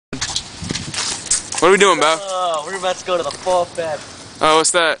What are we doing, Bow? Oh, we're about to go to the Fall Fest. Oh,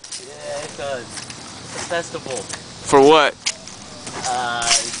 what's that? Yeah, it's a festival. For what? For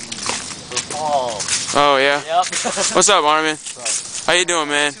fall. Oh, yeah? Yep. What's up, Armin? How you doing,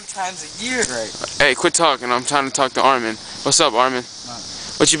 man? 2 times a year. Great. Hey, quit talking. I'm trying to talk to Armin. What's up, Armin?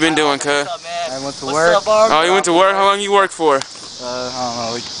 What you been doing, cuz? What's up, man? I went to What's work. Up, Armin? Oh, you went to work? How long you work for? I don't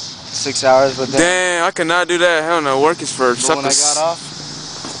know, like 6 hours, but then Damn, I could not do that. Hell no, work is for but when I suckers. got off,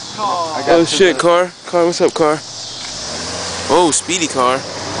 I got Oh to shit, the, car. Car, what's up, car? Oh, speedy car.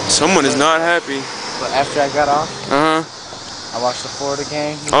 Someone is not happy. But after I got off, Uh-huh. I watched the Florida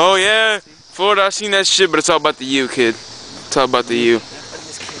game. Oh, yeah. Florida, I seen that shit, but it's all about the U, kid. It's all about the U.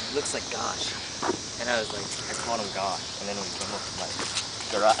 This kid looks like Gosh. And I was like, I called him Gosh. And then we came up to my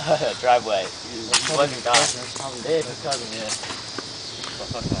driveway. He wasn't Gosh. It's his cousin, yeah.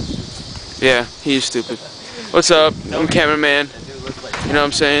 Yeah, he's stupid. What's up? I'm cameraman. You know what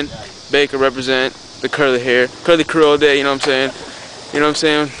I'm saying? Baker represent the curly hair. Curly crew all day, you know what I'm saying? You know what I'm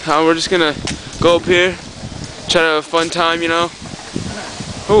saying? How we're just gonna go up here, try to have a fun time, you know?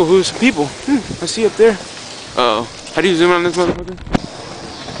 Oh, who's some people? I see up there. Uh-oh. How do you zoom in on this motherfucker?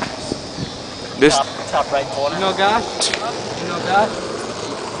 This Top right corner. You know Gosh? You know Gosh?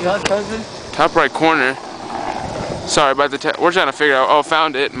 You know his cousin? top right corner. Sorry about the we're trying to figure out. Oh,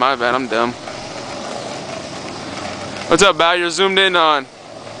 found it. My bad, I'm dumb. What's up, Bow? You're zoomed in on.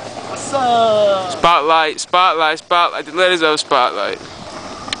 What's up? Spotlight, spotlight, spotlight. The letters of spotlight.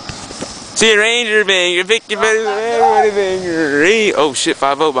 See a ranger banger, Vicky, everybody banger. Oh shit,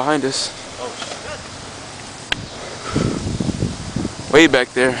 5-0 behind us. Way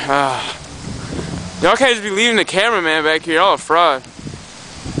back there. Y'all can't just be leaving the cameraman back here. Y'all a fraud.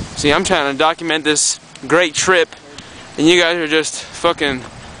 See, I'm trying to document this great trip, and you guys are just fucking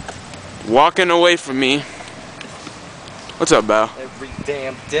walking away from me. What's up, Bow? Every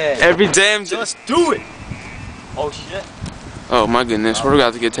damn day. Every damn day. Just do it. Oh shit. Oh my goodness, we're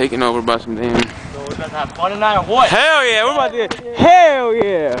about to get taken over by some damn. So we're about to have fun tonight or what? Hell yeah, we're about to hell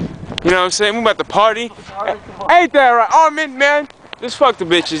yeah. You know what I'm saying? We're about to party. Ain't that right? Armin, man. Just fuck the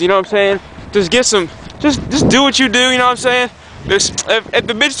bitches, you know what I'm saying? Just get some, just do what you do, you know what I'm saying? Just, if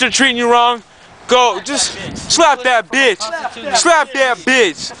the bitches are treating you wrong, go, just slap that bitch. Slap that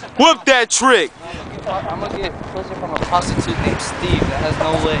bitch. Whoop that trick. I'm gonna get closer from a prostitute named Steve that has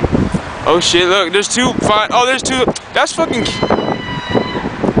no leg. Oh shit, look, there's two, fine. Oh, there's two. That's fucking.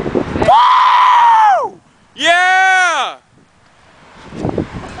 Woo! Yeah!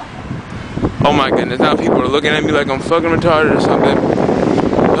 Oh my goodness, now people are looking at me like I'm fucking retarded or something.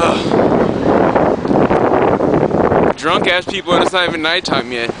 Ugh. Drunk ass people and it's not even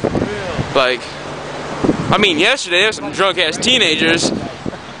nighttime yet. Like, I mean, yesterday there's some drunk ass teenagers.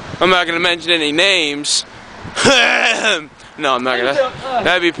 I'm not gonna mention any names. No, I'm not gonna.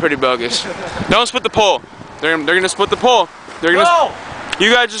 That'd be pretty bogus. Don't split the pole. They're gonna split the pole. They're gonna. No!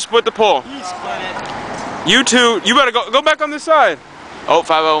 You guys just split the pole. He split it. You two, you better go back on this side. Oh,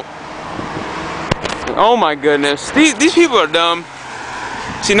 5-0. Oh my goodness. These people are dumb.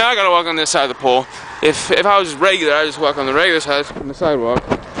 See, now I gotta walk on this side of the pole. If I was regular, I'd just walk on the regular side on the sidewalk.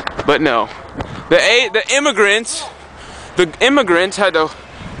 But no. The immigrants had to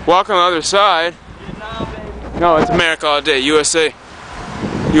walk on the other side. No, it's America all day. USA.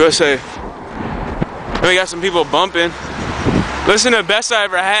 USA. And we got some people bumping. Listen to the best I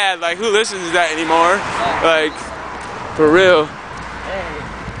ever had. Like, who listens to that anymore? Like, for real.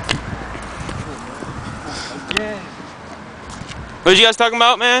 What you guys talking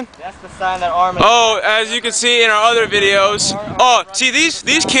about, man? That's the sign that Armin. Oh, as you can see in our other videos. Oh, see these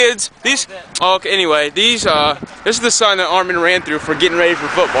kids, oh, okay, anyway, this is the sign that Armin ran through for getting ready for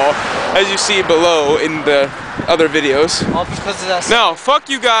football, as you see below in the other videos. All because of that. No, fuck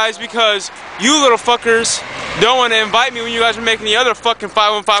you guys, because you little fuckers don't want to invite me when you guys are making the other fucking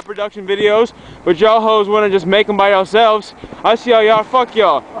 515 production videos, but y'all hoes want to just make them by yourselves. I see how y'all, fuck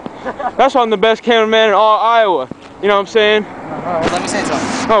y'all. That's why I'm the best cameraman in all Iowa. You know what I'm saying? Alright, let me say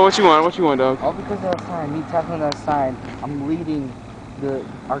something. Oh, what you want? What you want, dog? All because of that sign, me tapping that sign, I'm leading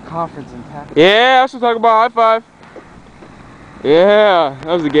our conference in tapping. Yeah, that's what I'm talking about. High five. Yeah,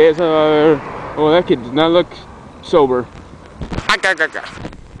 that was the gayest time I've ever. Oh, that kid does not look sober.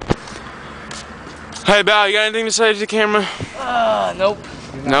 Hey, Bal, you got anything to say to the camera? Nope.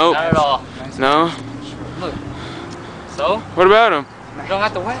 Nope. Not at all. No? Look. So? What about him? You don't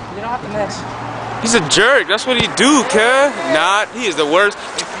have to win. You don't have to mix. He's a jerk. That's what he do, cuz. Not. He is the worst.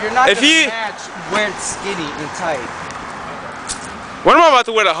 If you're not If gonna he- match, wear it skinny and tight. When am I about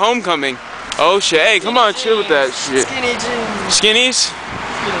to wear to homecoming? Oh shit. Hey, come on, chill with that shit. Skinny jeans. Skinnies?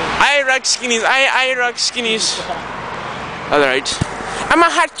 I rock skinnies. I rock skinnies. Alright. I'm a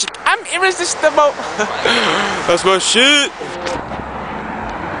hot chick. I'm irresistible. That's my shit.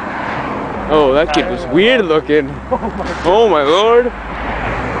 Oh, that kid was weird looking. Oh my lord.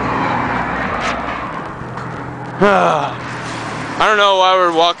 I don't know why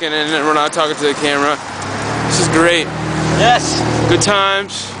we're walking and we're not talking to the camera. This is great. Yes. Good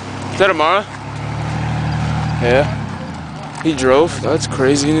times. Is that Amara? Yeah. He drove. That's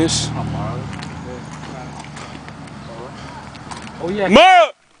craziness. Oh yeah.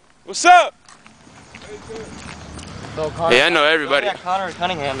 Amara! What's up? So Connor, yeah, I know everybody. Yeah, Connor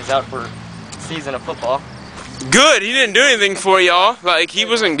Cunningham is out for season of football. Good. He didn't do anything for y'all. Like, he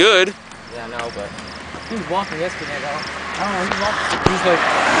wasn't good. Yeah, I know, but he was walking yesterday though. I don't know, he was walking. He's like,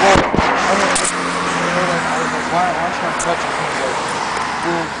 well, I was like, why should I touch it? He's like,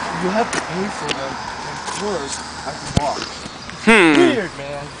 well, you have to pay for them, and first, I can walk. Weird,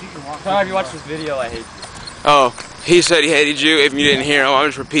 man. You can walk. Connor, if you watch this video, I hate you. Oh, he said he hated you. If you didn't hear him, I'm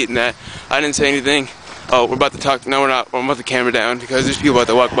just repeating that. I didn't say anything. Oh, we're about to talk. No, we're not. We're about the camera down because there's people about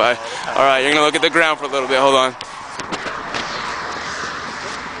to walk by. All right, you're gonna look at the ground for a little bit. Hold on.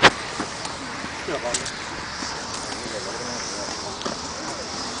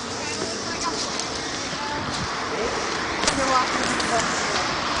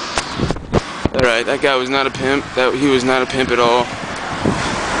 Alright, that guy was not a pimp. He was not a pimp at all.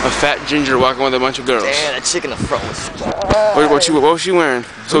 A fat ginger walking with a bunch of girls. Damn, that chick in the front was what was she wearing?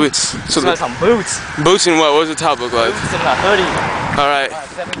 So some boots. Boots and what? What does the top look like? Boots and a hoodie. Alright.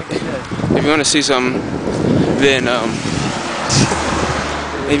 If you want to see some, then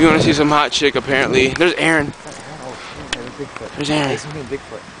if you want to see some hot chick, apparently there's Aaron. There's Aaron.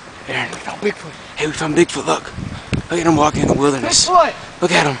 Aaron, we found Bigfoot. Hey, we found Bigfoot. Look at him walking in the wilderness.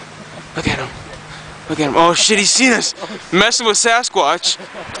 Look at him. Look at him. Look at him. Oh shit, he's seen us. Messing with Sasquatch.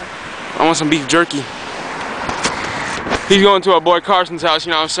 I want some beef jerky. He's going to our boy Carson's house,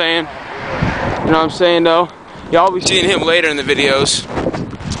 you know what I'm saying? You know what I'm saying though? Y'all will be seeing him later in the videos.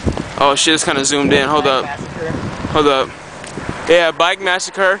 Oh shit, it's kind of zoomed in. Hold up. Hold up. Yeah, Bike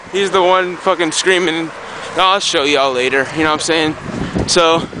Massacre. He's the one fucking screaming. I'll show y'all later, you know what I'm saying?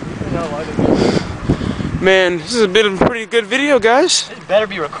 So, man, this has been a pretty good video, guys. It better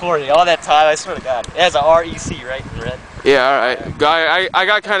be recorded all that time, I swear to God. It has a REC, right, in red? Yeah, alright. I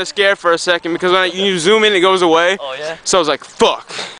got kind of scared for a second because when you zoom in, it goes away. Oh, yeah? So I was like, fuck.